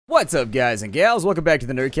What's up, guys and gals? Welcome back to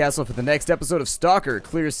the Nerd Castle for the next episode of STALKER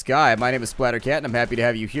Clear Sky. My name is Splattercat, and I'm happy to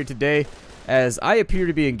have you here today as I appear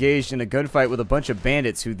to be engaged in a gunfight with a bunch of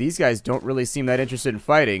bandits who these guys don't really seem that interested in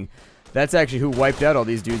fighting. That's actually who wiped out all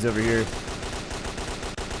these dudes over here.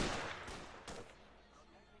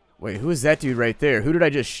 Wait, who is that dude right there? Who did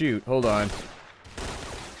I just shoot? Hold on.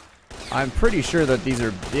 I'm pretty sure that these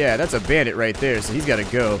are... Yeah, that's a bandit right there, so he's got to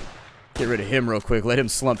go. Get rid of him real quick. Let him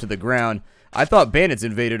slump to the ground. I thought bandits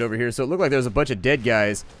invaded over here, so it looked like there was a bunch of dead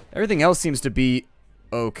guys. Everything else seems to be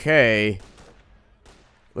okay.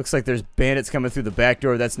 Looks like there's bandits coming through the back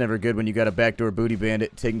door. That's never good when you got a backdoor booty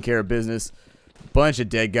bandit taking care of business. Bunch of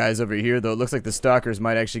dead guys over here, though. It looks like the stalkers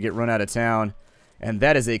might actually get run out of town. And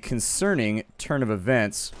that is a concerning turn of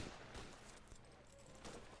events.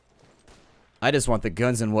 I just want the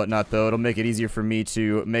guns and whatnot, though. It'll make it easier for me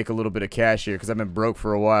to make a little bit of cash here, because I've been broke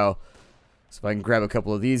for a while. So if I can grab a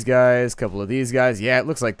couple of these guys, Yeah, it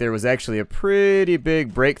looks like there was actually a pretty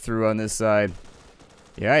big breakthrough on this side.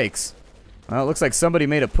 Yikes. Well, it looks like somebody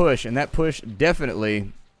made a push, and that push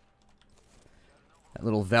definitely... That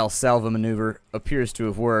little Valsalva maneuver appears to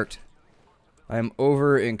have worked. I am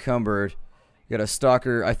over encumbered. Got a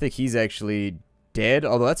stalker. I think he's actually dead,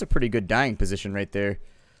 although that's a pretty good dying position right there.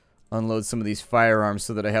 Unload some of these firearms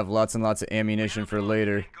so that I have lots and lots of ammunition for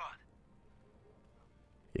later.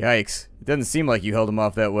 Yikes. It doesn't seem like you held him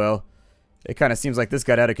off that well. It kind of seems like this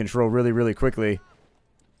got out of control really, really quickly.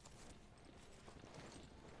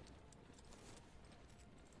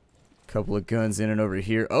 Couple of guns in and over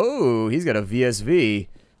here. Oh, he's got a VSV.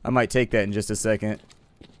 I might take that in just a second.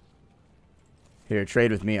 Here,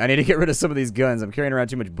 trade with me. I need to get rid of some of these guns. I'm carrying around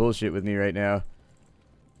too much bullshit with me right now.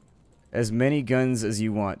 As many guns as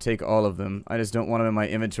you want. Take all of them. I just don't want them in my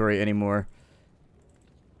inventory anymore.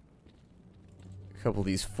 A couple of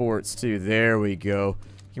these forts, too. There we go.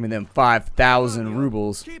 Give me them 5,000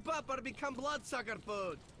 rubles. Keep up or become bloodsucker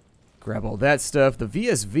food. Grab all that stuff. The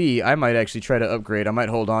VSV, I might actually try to upgrade. I might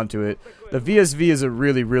hold on to it. The VSV is a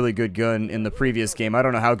really, really good gun in the previous game. I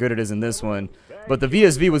don't know how good it is in this one. But the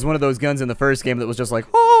VSV was one of those guns in the first game that was just like,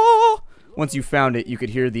 oh! Once you found it, you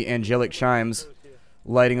could hear the angelic chimes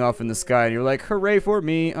lighting off in the sky. And you're like, hooray for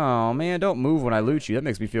me. Oh, man, don't move when I loot you. That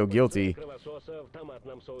makes me feel guilty.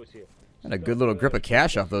 And a good little grip of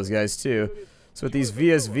cash off those guys, too. So with these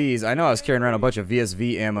VSVs, I know I was carrying around a bunch of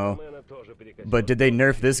VSV ammo. But did they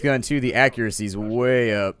nerf this gun too? The accuracy's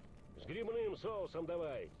way up.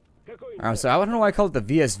 So I don't know why I call it the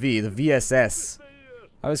VSV, the VSS.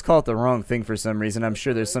 I always call it the wrong thing for some reason. I'm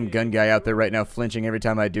sure there's some gun guy out there right now flinching every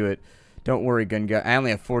time I do it. Don't worry, gun guy. I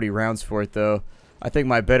only have 40 rounds for it, though. I think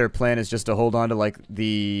my better plan is just to hold on to, like,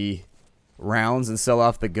 the rounds and sell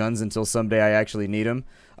off the guns until someday I actually need them.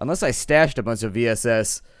 Unless I stashed a bunch of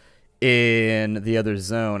VSS in the other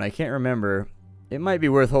zone. I can't remember. It might be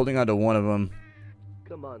worth holding on to one of them.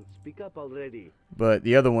 Come on, speak up already. But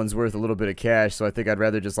the other one's worth a little bit of cash, so I think I'd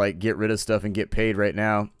rather just, like, get rid of stuff and get paid right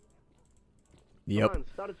now. Yep.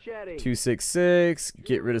 266.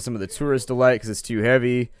 Get rid of some of the Tourist Delight because it's too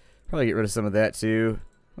heavy. Probably get rid of some of that, too.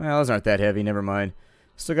 Well, those aren't that heavy. Never mind.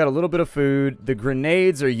 Still got a little bit of food. The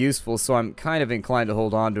grenades are useful, so I'm kind of inclined to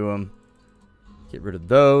hold on to them. Get rid of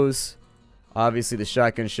those. Obviously, the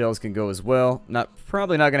shotgun shells can go as well.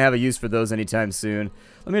 Probably not going to have a use for those anytime soon.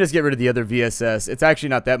 Let me just get rid of the other VSS. It's actually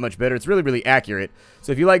not that much better. It's really, really accurate.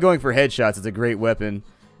 So if you like going for headshots, it's a great weapon.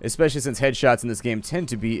 Especially since headshots in this game tend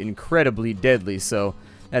to be incredibly deadly. So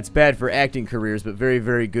that's bad for acting careers, but very,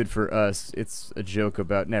 very good for us. It's a joke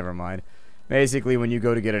about... Never mind. Basically, when you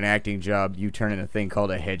go to get an acting job, you turn in a thing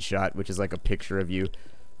called a headshot, which is like a picture of you.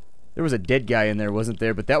 There was a dead guy in there, wasn't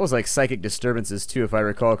there? But that was like psychic disturbances, too, if I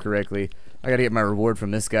recall correctly. I gotta get my reward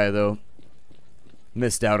from this guy, though.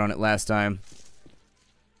 Missed out on it last time.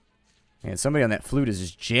 Man, somebody on that flute is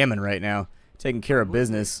just jamming right now. Taking care of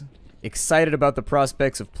business. Excited about the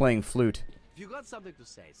prospects of playing flute. If you got something to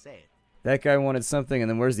say it. That guy wanted something, and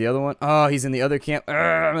then where's the other one? Oh, he's in the other camp.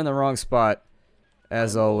 I'm in the wrong spot.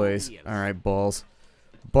 As always. Alright, balls.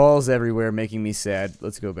 Balls everywhere, making me sad.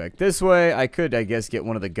 Let's go back this way. I could, I guess, get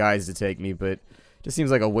one of the guides to take me, but it just seems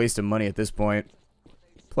like a waste of money at this point.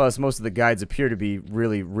 Plus, most of the guides appear to be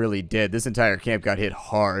really, really dead. This entire camp got hit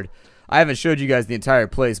hard. I haven't showed you guys the entire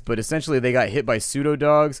place, but essentially they got hit by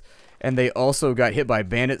pseudo-dogs, and they also got hit by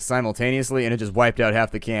bandits simultaneously, and it just wiped out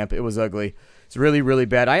half the camp. It was ugly. It's really, really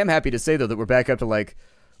bad. I am happy to say, though, that we're back up to like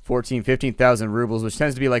 14,000, 15,000 rubles, which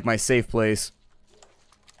tends to be like my safe place.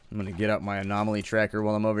 I'm going to get out my anomaly tracker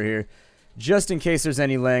while I'm over here, just in case there's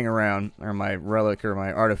any laying around, or my relic, or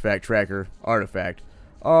my artifact tracker. Artifact.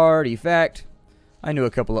 I knew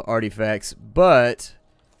a couple of artifacts, but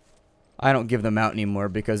I don't give them out anymore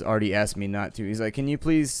because Artie asked me not to. He's like, can you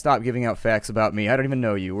please stop giving out facts about me? I don't even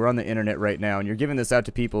know you. We're on the internet right now, and you're giving this out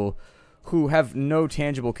to people who have no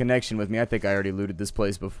tangible connection with me. I think I already looted this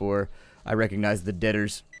place before. I recognize the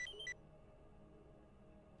debtors.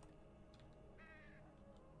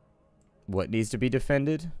 What needs to be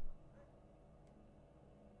defended?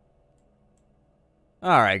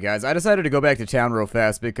 Alright guys, I decided to go back to town real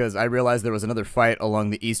fast because I realized there was another fight along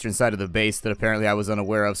the eastern side of the base that apparently I was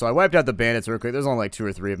unaware of. So I wiped out the bandits real quick. There's only like 2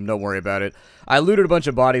 or 3 of them, don't worry about it. I looted a bunch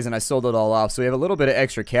of bodies and I sold it all off, so we have a little bit of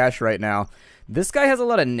extra cash right now. This guy has a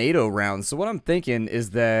lot of NATO rounds, so what I'm thinking is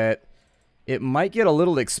that it might get a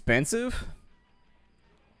little expensive.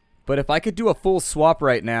 But if I could do a full swap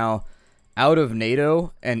right now out of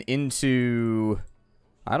NATO and into,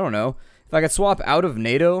 I don't know. If I could swap out of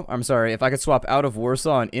NATO, if I could swap out of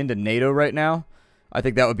Warsaw and into NATO right now, I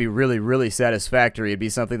think that would be really, really satisfactory. It'd be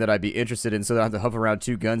something that I'd be interested in so that I don't have to hover around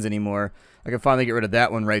 2 guns anymore. I can finally get rid of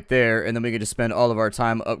that one right there, and then we could just spend all of our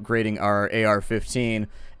time upgrading our AR-15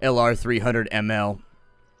 LR300 ML.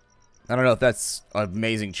 I don't know if that's an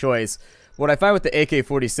amazing choice. What I find with the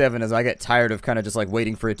AK-47 is I get tired of kind of just like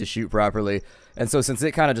waiting for it to shoot properly. And so since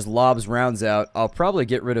it kind of just lobs rounds out, I'll probably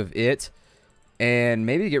get rid of it. And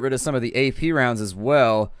maybe get rid of some of the AP rounds as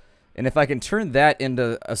well. And if I can turn that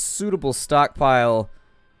into a suitable stockpile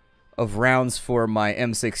of rounds for my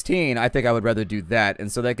M16, I think I would rather do that.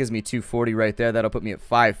 And so that gives me 240 right there. That'll put me at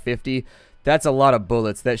 550. That's a lot of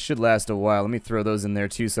bullets. That should last a while. Let me throw those in there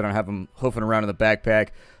too so I don't have them hoofing around in the backpack,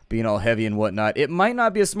 being all heavy and whatnot. It might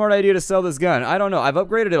not be a smart idea to sell this gun. I don't know. I've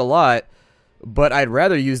upgraded it a lot, but I'd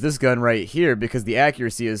rather use this gun right here because the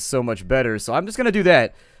accuracy is so much better. So I'm just going to do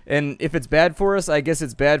that. And if it's bad for us, I guess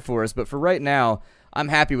it's bad for us. But for right now, I'm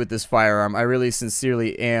happy with this firearm. I really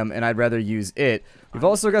sincerely am, and I'd rather use it. We've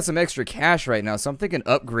also got some extra cash right now, so I'm thinking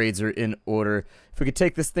upgrades are in order. If we could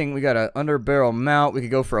take this thing, we got an under-barrel mount. We could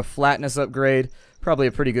go for a flatness upgrade. Probably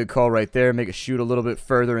a pretty good call right there. Make it shoot a little bit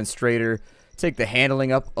further and straighter. Take the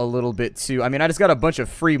handling up a little bit, too. I mean, I just got a bunch of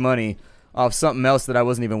free money off something else that I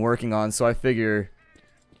wasn't even working on, so I figure...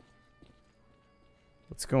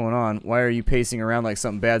 What's going on? Why are you pacing around like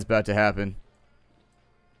something bad's about to happen?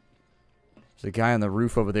 There's a guy on the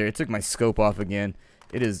roof over there. It took my scope off again.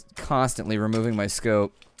 It is constantly removing my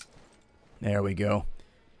scope. There we go.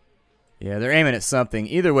 Yeah, they're aiming at something.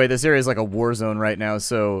 Either way, this area is like a war zone right now,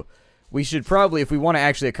 so we should probably, if we want to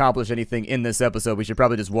actually accomplish anything in this episode, we should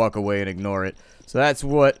probably just walk away and ignore it. So that's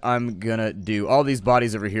what I'm gonna do. All these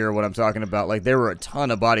bodies over here are what I'm talking about. Like, there were a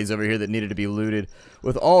ton of bodies over here that needed to be looted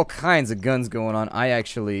with all kinds of guns going on. I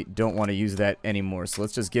actually don't want to use that anymore, so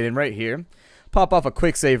let's just get in right here. Pop off a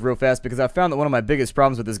quick save real fast because I found that one of my biggest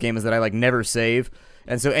problems with this game is that I like never save.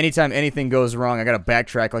 And so anytime anything goes wrong, I gotta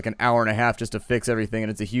backtrack like an hour and a half just to fix everything,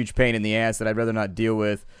 and it's a huge pain in the ass that I'd rather not deal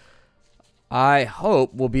with. I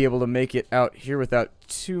hope we'll be able to make it out here without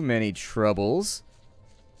too many troubles.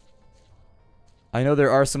 I know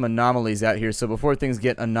there are some anomalies out here, so before things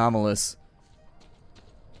get anomalous,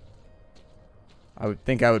 I would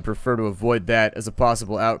think I would prefer to avoid that as a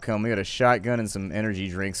possible outcome. We got a shotgun and some energy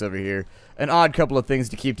drinks over here. An odd couple of things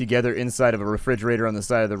to keep together inside of a refrigerator on the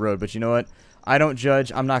side of the road. But you know what? I don't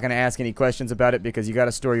judge. I'm not going to ask any questions about it because you got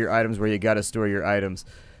to store your items where you got to store your items.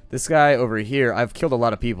 This guy over here, I've killed a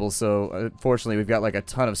lot of people, so unfortunately we've got like a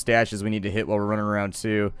ton of stashes we need to hit while we're running around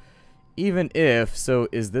too. Even if, so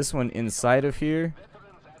is this one inside of here?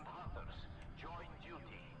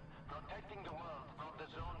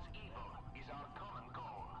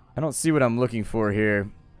 I don't see what I'm looking for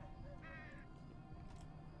here.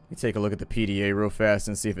 Let me take a look at the PDA real fast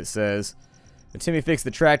and see if it says. When Timmy fixed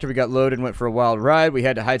the tractor, we got loaded and went for a wild ride. We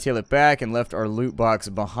had to hightail it back and left our loot box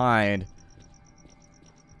behind.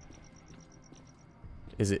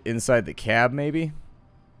 Is it inside the cab, maybe?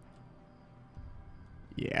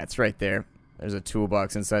 Yeah, it's right there. There's a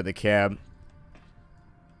toolbox inside the cab.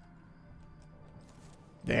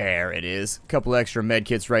 There it is. A couple extra med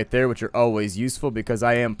kits right there, which are always useful because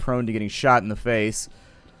I am prone to getting shot in the face.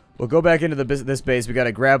 We'll go back into this base. We got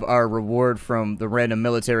to grab our reward from the random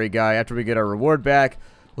military guy. After we get our reward back,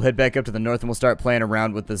 we'll head back up to the north and we'll start playing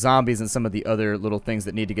around with the zombies and some of the other little things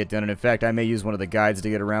that need to get done. And in fact, I may use one of the guides to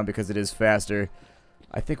get around because it is faster.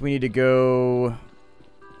 I think we need to go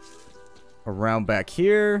around back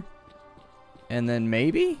here. And then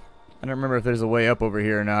maybe? I don't remember if there's a way up over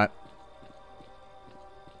here or not.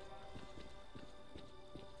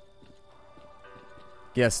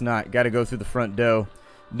 Guess not. Got to go through the front door.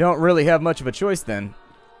 Don't really have much of a choice then.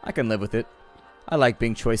 I can live with it. I like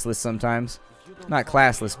being choiceless sometimes. Not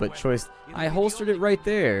classless, but choice. I holstered it right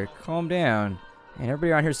there. Calm down. And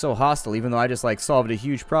everybody around here is so hostile, even though I just like solved a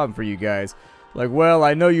huge problem for you guys. Like, well,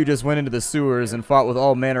 I know you just went into the sewers and fought with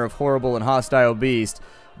all manner of horrible and hostile beasts,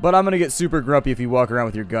 but I'm gonna get super grumpy if you walk around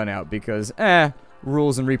with your gun out because,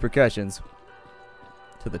 rules and repercussions.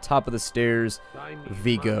 To the top of the stairs,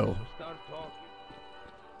 we go.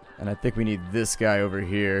 And I think we need this guy over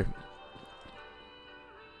here.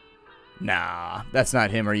 Nah, that's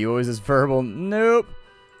not him. Are you always this verbal? Nope.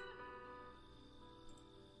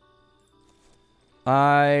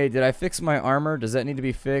 Did I fix my armor? Does that need to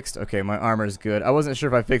be fixed? Okay, my armor's good. I wasn't sure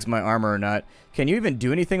if I fixed my armor or not. Can you even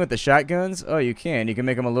do anything with the shotguns? Oh, you can. You can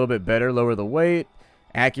make them a little bit better, lower the weight,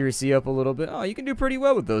 accuracy up a little bit. Oh, you can do pretty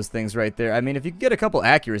well with those things right there. I mean, if you could get a couple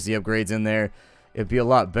accuracy upgrades in there, it'd be a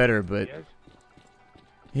lot better, but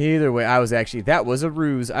either way, that was a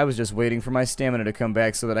ruse. I was just waiting for my stamina to come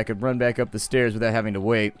back so that I could run back up the stairs without having to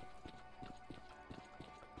wait.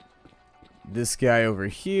 This guy over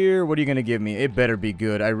here, what are you going to give me? It better be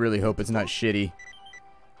good. I really hope it's not shitty.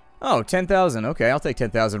 Oh, 10,000. Okay, I'll take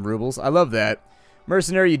 10,000 rubles. I love that.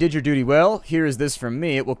 Mercenary, you did your duty well. Here is this from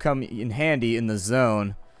me. It will come in handy in the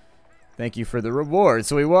zone. Thank you for the reward.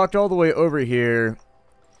 So we walked all the way over here.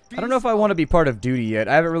 I don't know if I want to be part of duty yet.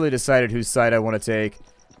 I haven't really decided whose side I want to take.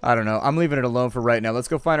 I don't know. I'm leaving it alone for right now. Let's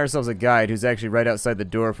go find ourselves a guide who's actually right outside the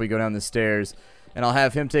door if we go down the stairs. And I'll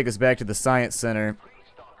have him take us back to the science center.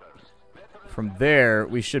 From there,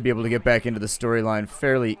 we should be able to get back into the storyline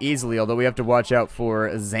fairly easily, although we have to watch out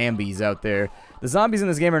for zombies out there. The zombies in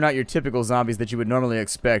this game are not your typical zombies that you would normally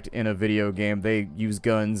expect in a video game. They use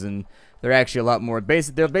guns, and they're actually a lot more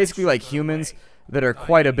basic. They're basically like humans that are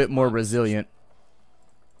quite a bit more resilient.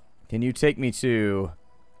 Can you take me to...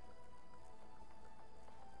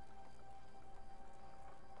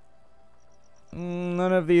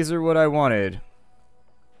 None of these are what I wanted.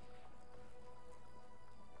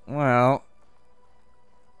 Well...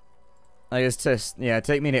 I guess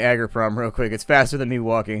take me to Agroprom real quick. It's faster than me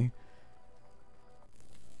walking.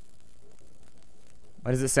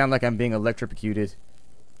 Why does it sound like I'm being electrocuted?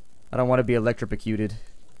 I don't want to be electrocuted.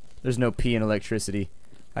 There's no P in electricity.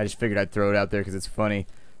 I just figured I'd throw it out there because it's funny.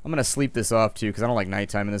 I'm going to sleep this off too because I don't like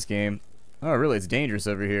nighttime in this game. Oh, really? It's dangerous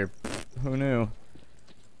over here. Who knew?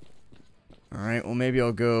 Alright, well maybe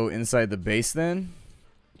I'll go inside the base then.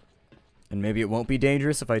 And maybe it won't be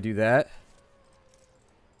dangerous if I do that.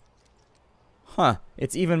 Huh,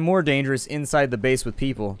 it's even more dangerous inside the base with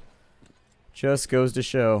people. Just goes to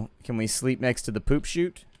show. Can we sleep next to the poop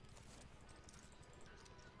chute?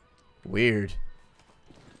 Weird.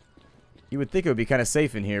 You would think it would be kind of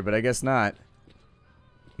safe in here, but I guess not.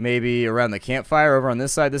 Maybe around the campfire over on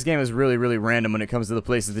this side. This game is really, really random when it comes to the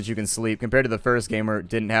places that you can sleep. Compared to the first game where it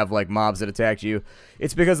didn't have like mobs that attacked you.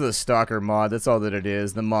 It's because of the Stalker mod. That's all that it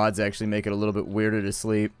is. The mods actually make it a little bit weirder to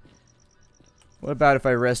sleep. What about if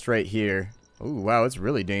I rest right here? Ooh, wow, it's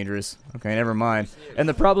really dangerous. Okay, never mind. And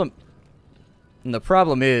the problem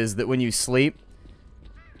is that when you sleep,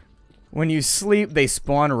 they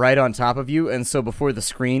spawn right on top of you, and so before the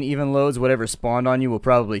screen even loads, whatever spawned on you will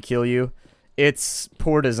probably kill you. It's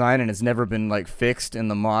poor design, and it's never been, like, fixed in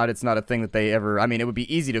the mod. It's not a thing that they ever... I mean, it would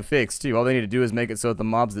be easy to fix, too. All they need to do is make it so that the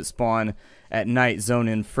mobs that spawn at night zone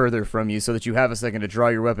in further from you so that you have a second to draw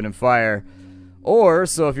your weapon and fire. Or,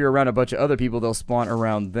 so if you're around a bunch of other people, they'll spawn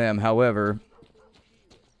around them. However...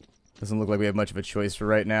 doesn't look like we have much of a choice for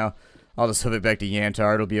right now. I'll just hoof it back to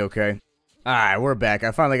Yantar. It'll be okay. Alright, we're back.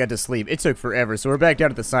 I finally got to sleep. It took forever, so we're back down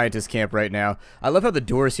at the scientist camp right now. I love how the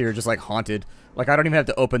doors here are just like haunted. Like, I don't even have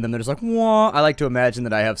to open them. They're just like, wah. I like to imagine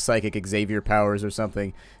that I have psychic Xavier powers or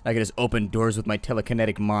something. I can just open doors with my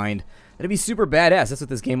telekinetic mind. That'd be super badass. That's what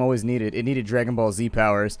this game always needed. It needed Dragon Ball Z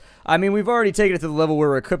powers. I mean, we've already taken it to the level where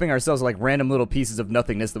we're equipping ourselves with, like, random little pieces of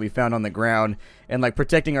nothingness that we found on the ground. And, like,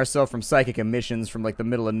 protecting ourselves from psychic emissions from, like, the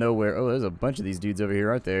middle of nowhere. Oh, there's a bunch of these dudes over here,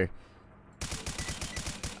 aren't there?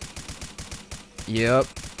 Yep.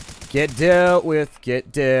 Get dealt with.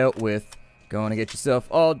 Get dealt with. Gonna get yourself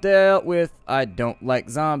all dealt with. I don't like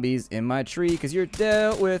zombies in my tree because you're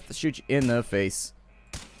dealt with. Shoot you in the face.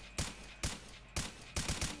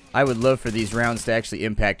 I would love for these rounds to actually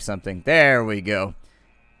impact something. There we go.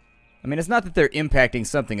 I mean, it's not that they're impacting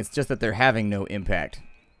something. It's just that they're having no impact.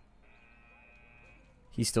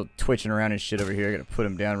 He's still twitching around and shit over here. I gotta put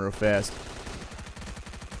him down real fast.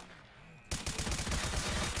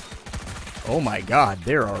 Oh my god,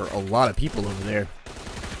 there are a lot of people over there.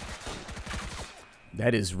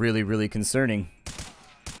 That is really, really concerning.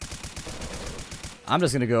 I'm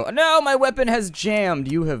just gonna go, no, my weapon has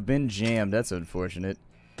jammed. You have been jammed. That's unfortunate.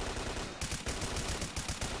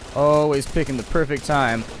 Always picking the perfect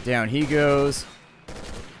time. Down he goes.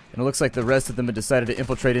 And it looks like the rest of them have decided to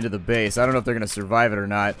infiltrate into the base. I don't know if they're gonna survive it or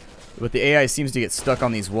not. But the AI seems to get stuck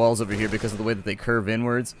on these walls over here because of the way that they curve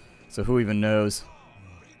inwards. So who even knows?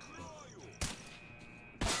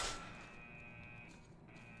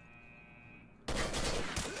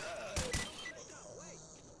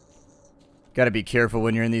 Got to be careful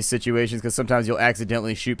when you're in these situations, because sometimes you'll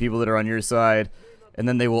accidentally shoot people that are on your side, and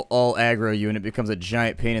then they will all aggro you, and it becomes a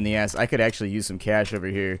giant pain in the ass. I could actually use some cash over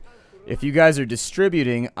here. If you guys are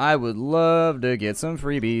distributing, I would love to get some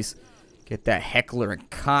freebies. Get that Heckler and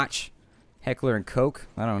Koch. Heckler and Coke?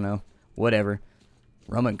 I don't know. Whatever.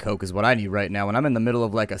 Rum and Coke is what I need right now. When I'm in the middle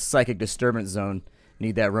of like a psychic disturbance zone,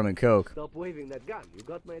 need that rum and Coke. Stop waving that gun. You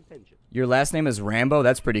got my attention. Your last name is Rambo?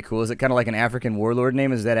 That's pretty cool. Is it kind of like an African warlord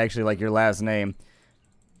name? Is that actually like your last name?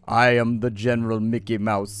 I am the General Mickey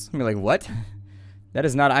Mouse. I mean, like, what? That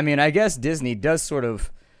is not... I mean, I guess Disney does sort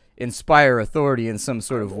of inspire authority in some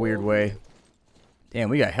sort of weird way. Damn,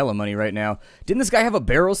 we got hella money right now. Didn't this guy have a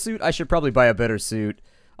barrel suit? I should probably buy a better suit.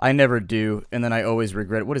 I never do, and then I always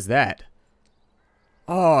regret it. What is that?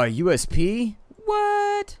 Oh, USP?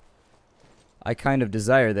 What? I kind of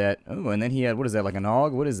desire that. Oh, and then he had, what is that, like an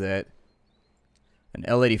AUG? What is that? An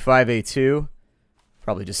L85A2?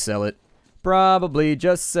 Probably just sell it. Probably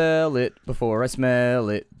just sell it before I smell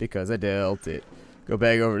it, because I dealt it. Go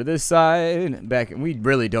back over to this side. Back. We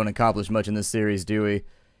really don't accomplish much in this series, do we?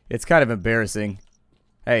 It's kind of embarrassing.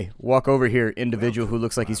 Hey, walk over here, individual who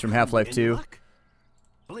looks like he's from Half-Life 2.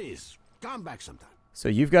 Please, come back sometime. So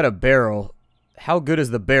you've got a barrel. How good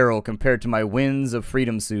is the barrel compared to my Winds of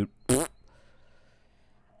Freedom suit?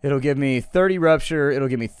 It'll give me 30 rupture, it'll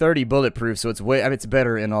give me 30 bulletproof, so it's way, I mean, it's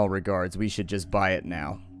better in all regards. We should just buy it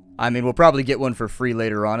now. I mean, we'll probably get one for free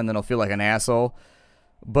later on, and then I'll feel like an asshole.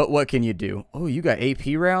 But what can you do? Oh, you got AP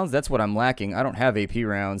rounds? That's what I'm lacking. I don't have AP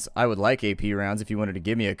rounds. I would like AP rounds if you wanted to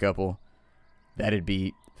give me a couple. That'd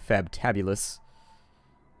be fabtabulous.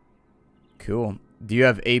 Cool. Do you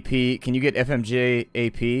have AP? Can you get FMJ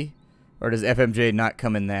AP? Or does FMJ not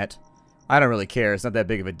come in that? I don't really care. It's not that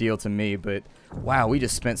big of a deal to me, but... Wow, we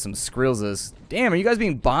just spent some Skrillzas. Damn, are you guys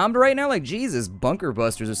being bombed right now? Like, Jesus, bunker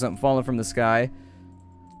busters or something falling from the sky.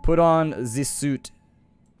 Put on the suit.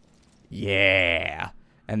 Yeah.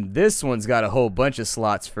 And this one's got a whole bunch of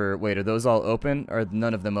slots for... Wait, are those all open? Or are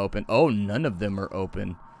none of them open? Oh, none of them are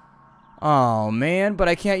open. Oh, man, but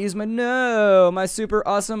I can't use my... No, my super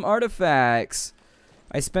awesome artifacts.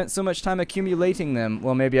 I spent so much time accumulating them.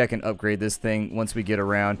 Well, maybe I can upgrade this thing once we get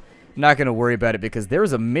around. I'm not going to worry about it because there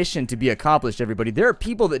is a mission to be accomplished, everybody. There are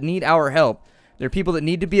people that need our help. There are people that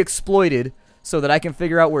need to be exploited so that I can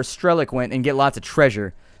figure out where Strelick went and get lots of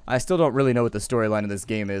treasure. I still don't really know what the storyline of this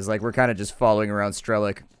game is. Like, we're kind of just following around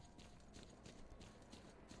Strelick.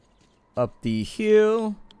 Up the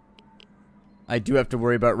hill. I do have to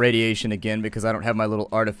worry about radiation again because I don't have my little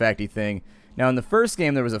artifacty thing. Now, in the first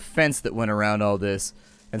game, there was a fence that went around all this.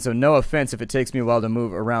 And so, no offense if it takes me a while to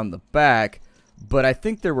move around the back. But I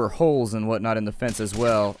think there were holes and whatnot in the fence as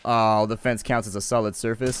well. Oh, the fence counts as a solid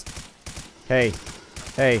surface. Hey.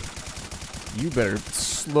 Hey. You better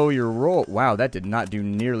slow your roll. Wow, that did not do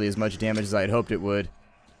nearly as much damage as I had hoped it would.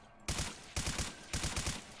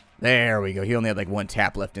 There we go. He only had like one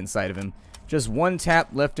tap left inside of him. Just one tap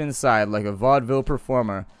left inside, like a vaudeville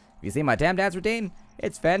performer. You see my damn dad's routine?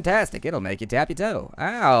 It's fantastic. It'll make you tap your toe.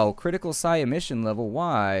 Ow, critical psi emission level.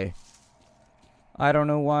 Why? I don't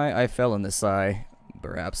know why I fell in the psi.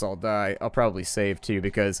 Perhaps I'll die. I'll probably save too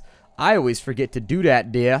because I always forget to do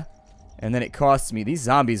that, dear. And then it costs me. These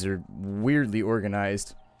zombies are weirdly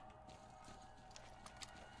organized.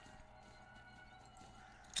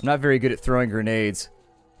 I'm not very good at throwing grenades,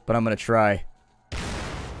 but I'm going to try.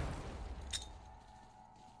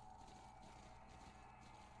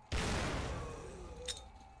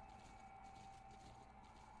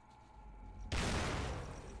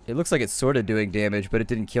 It looks like it's sort of doing damage, but it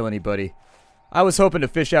didn't kill anybody. I was hoping to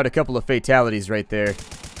fish out a couple of fatalities right there.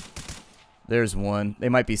 There's one. They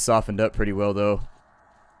might be softened up pretty well, though.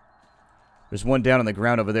 There's one down on the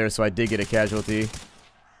ground over there, so I did get a casualty.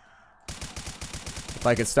 If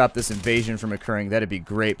I could stop this invasion from occurring, that'd be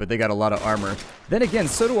great, but they got a lot of armor. Then again,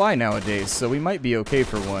 so do I nowadays, so we might be okay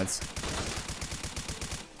for once.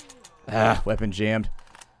 Ah, weapon jammed.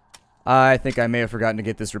 I think I may have forgotten to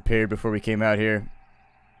get this repaired before we came out here.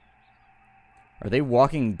 Are they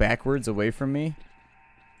walking backwards away from me?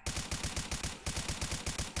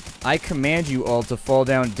 I command you all to fall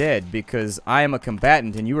down dead because I am a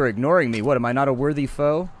combatant and you are ignoring me. What, am I not a worthy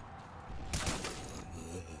foe?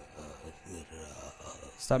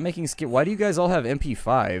 Stop making skip. Why do you guys all have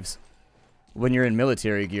MP5s when you're in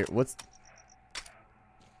military gear? What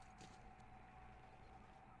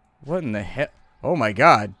in the hell? Oh my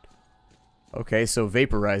god. Okay, so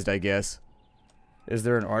vaporized, I guess. Is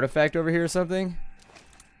there an artifact over here or something?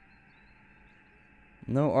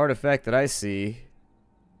 No artifact that I see.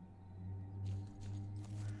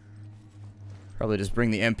 Probably just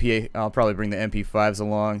bring the MP. I'll probably bring the MP5s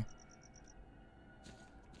along.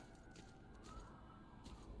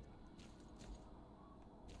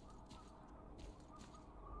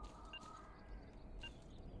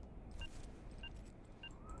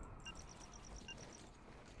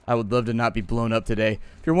 I would love to not be blown up today.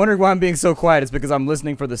 If you're wondering why I'm being so quiet, it's because I'm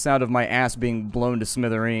listening for the sound of my ass being blown to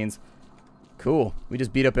smithereens. Cool. We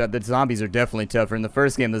just beat up the zombies are definitely tougher. In the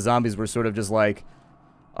first game, the zombies were sort of just like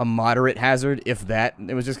a moderate hazard, if that.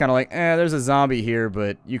 It was just kind of like, there's a zombie here,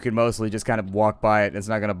 but you can mostly just kind of walk by it and it's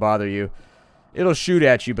not going to bother you. It'll shoot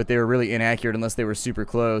at you, but they were really inaccurate unless they were super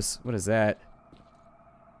close. What is that?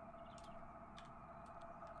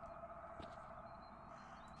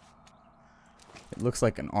 It looks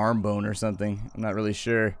like an arm bone or something. I'm not really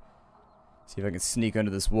sure. See if I can sneak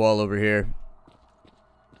under this wall over here.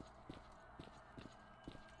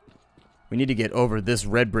 We need to get over this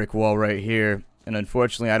red brick wall right here. And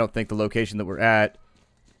unfortunately, I don't think the location that we're at...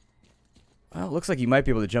 Well, it looks like you might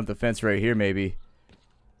be able to jump the fence right here, maybe.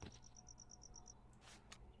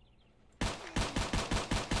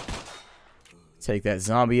 Take that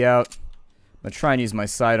zombie out. I'm going to try and use my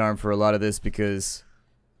sidearm for a lot of this because...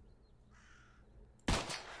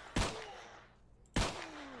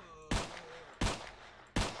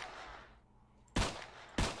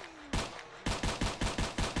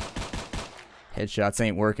 Headshots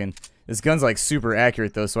ain't working. This gun's like super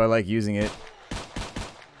accurate though, so I like using it.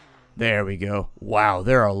 There we go. Wow,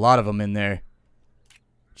 there are a lot of them in there.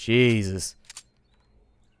 Jesus.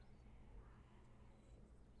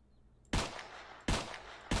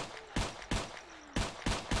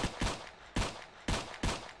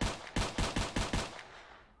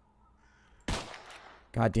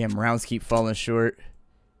 Goddamn rounds keep falling short.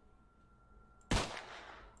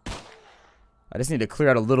 I just need to clear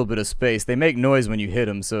out a little bit of space. They make noise when you hit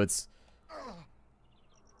them, so it's...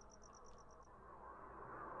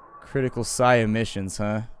 Critical psi emissions,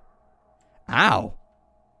 huh? Ow!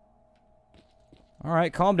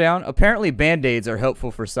 Alright, calm down. Apparently band-aids are helpful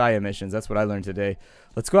for psi emissions. That's what I learned today.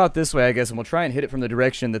 Let's go out this way, I guess, and we'll try and hit it from the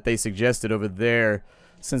direction that they suggested over there.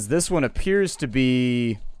 Since this one appears to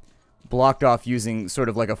be blocked off using sort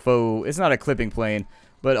of like a faux... It's not a clipping plane.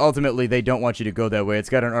 But ultimately, they don't want you to go that way. It's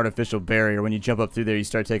got an artificial barrier. When you jump up through there, you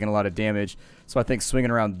start taking a lot of damage. So I think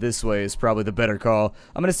swinging around this way is probably the better call.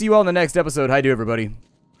 I'm going to see you all in the next episode. Hi, everybody.